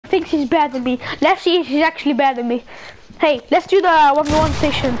thinks he's better than me. Let's see if he's actually better than me. Hey, let's do the 1v1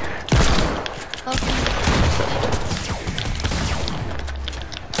 station. Okay.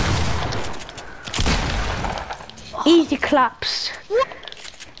 Easy claps.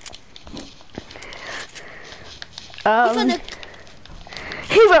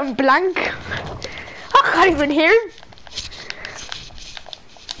 He went blank. I can't even hear him.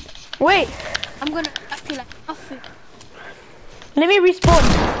 Wait. I'm gonna act like nothing. Let me respawn.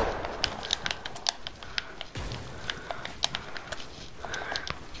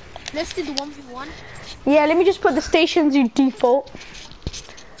 Let's do the 1v1. Yeah, let me just put the stations in default.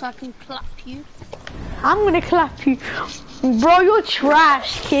 So I can clap you. I'm gonna clap you. Bro, you're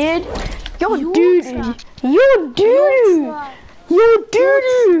trash, kid. You're doo-doo. You're doo-doo. You're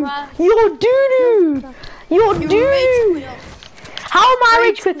doo-doo. You're doo-doo. You're doo-doo. How am I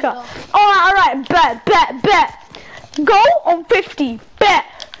rage quicker? Alright, bet. Go on 50, bet.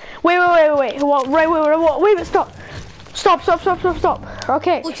 Wait, stop.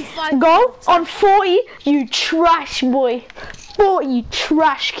 Okay, 45. go on 40, you trash boy. 40, you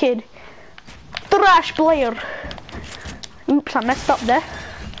trash kid. Trash player. Oops, I messed up there.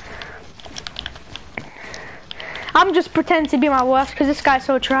 I'm just pretending to be my worst because this guy's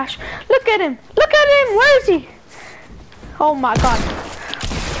so trash. Look at him, where is he? Oh my god.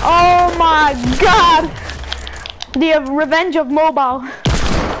 The revenge of mobile.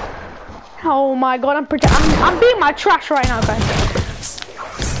 Oh my god, I'm being my trash right now, guys.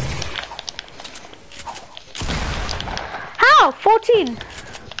 How? 14.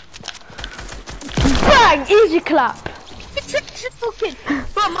 Bang! Easy clap.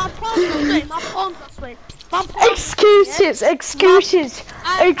 Bro, my palms are sweating. Excuses,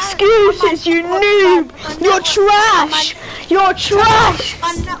 you noob. You're trash. You're trash.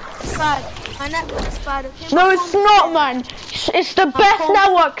 No, it's not, man. It's the best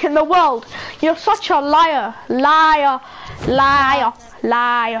network in the world. You're such a liar. Liar.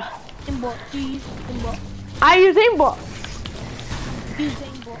 Aimbot, do you use aimbot? I use aimbot. Use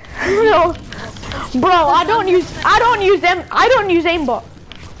aimbot. No. Bro, I don't use aimbot.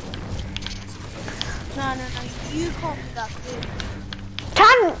 No, you can't be that good.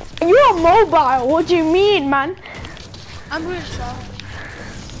 You're mobile, what do you mean, man? I'm really sorry.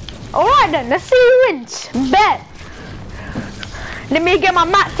 Alright then, let's see who wins. Bet. Let me get my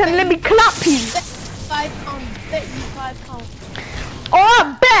mats and let me clap you. Bet £5. Bet you £5.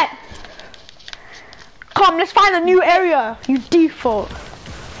 Alright, bet. Come, let's find a new area, you default.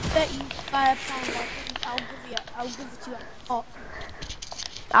 Bet you £5. I'll give it to you at park.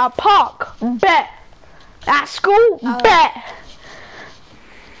 At park, bet. At school, bet.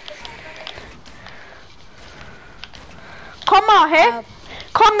 Come on here.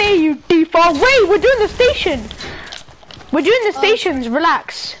 Come here, you default. Wait, we're doing the station. We're doing the stations,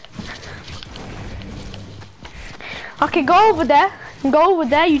 relax. Okay, go over there. Go over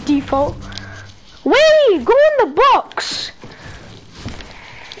there, you default. Wait, go in the box.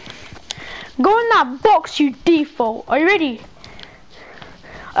 Go in that box, you default. Are you ready?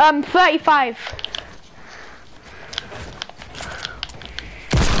 35.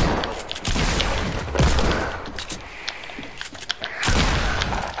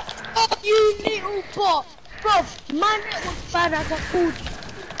 Oh, you little bot. Bro, my network's bad as a food.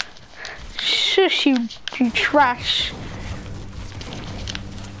 Shush, you trash.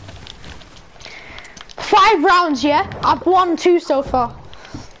 5 rounds, yeah? I've won 2 so far.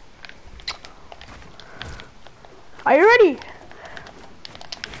 Are you ready?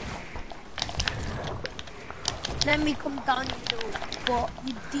 Let me come down, you little bot,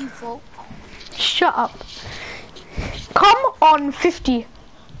 you default. Shut up. Come on 50.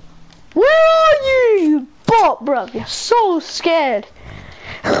 Where are you, you bot, bro? You're so scared.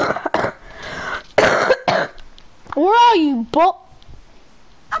 Where are you, bot?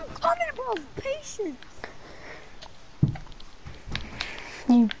 I'm coming, bro. Patience.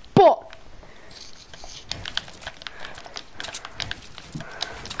 You bot.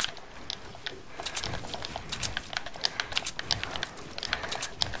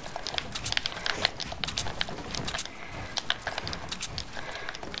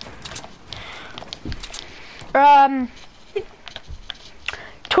 Um,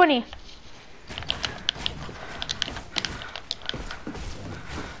 20.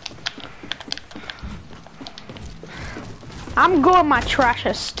 I'm going my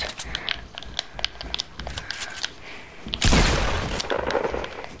trashest.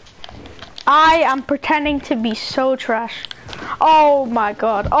 I am pretending to be so trash. Oh my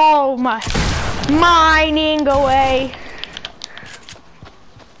god. Oh my. Mining away.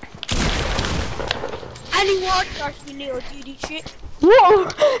 Anyone trash, you little duty shit. Whoa!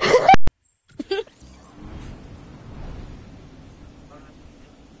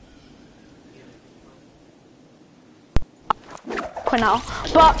 Now,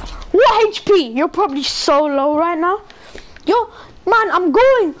 but what HP? You're probably so low right now. Yo, man, I'm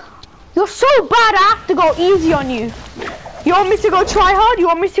going. You're so bad. I have to go easy on you. You want me to go try hard? You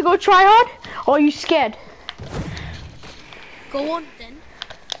want me to go try hard? Or are you scared? Go on then.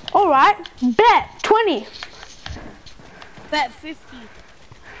 All right. Bet 20. Bet 50.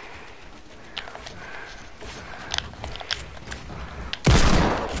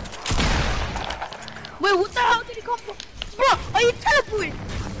 Wait, what the hell did he come from? Bro, are you teleporting?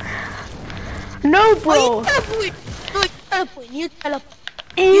 No, bro. Are you teleporting? No, you're teleporting. You teleport.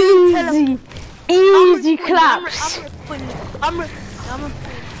 Easy. Easy claps. I'm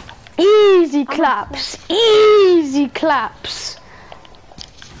Easy claps. Easy claps.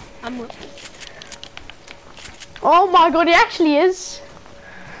 Oh my god, he actually is.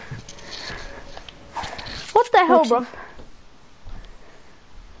 What the hell, bro?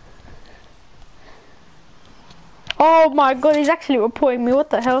 Oh my god, he's actually reporting me. What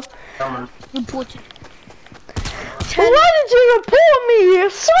the hell? reported. Why did you report me? You're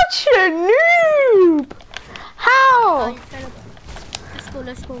such a noob. How?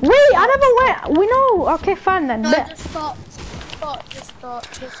 Let's go. Wait, I never went. We know. Okay, fine then. No, Bet. just stop.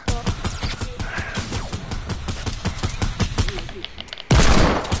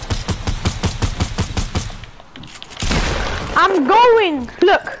 I'm going.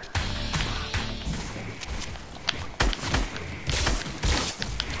 Look.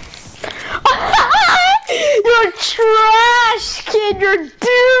 You're trash, kid. You're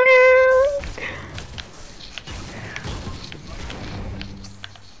doo-doo.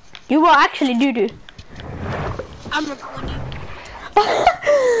 You are actually doo-doo. I'm recording you.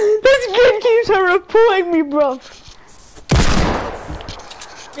 This kid keeps on reporting me, bro.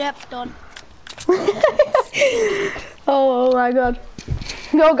 Yep, done. Oh my god.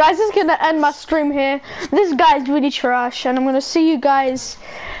 Yo guys, this is gonna end my stream here. This guy's really trash and I'm gonna see you guys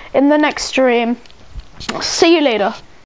in the next stream. See you later.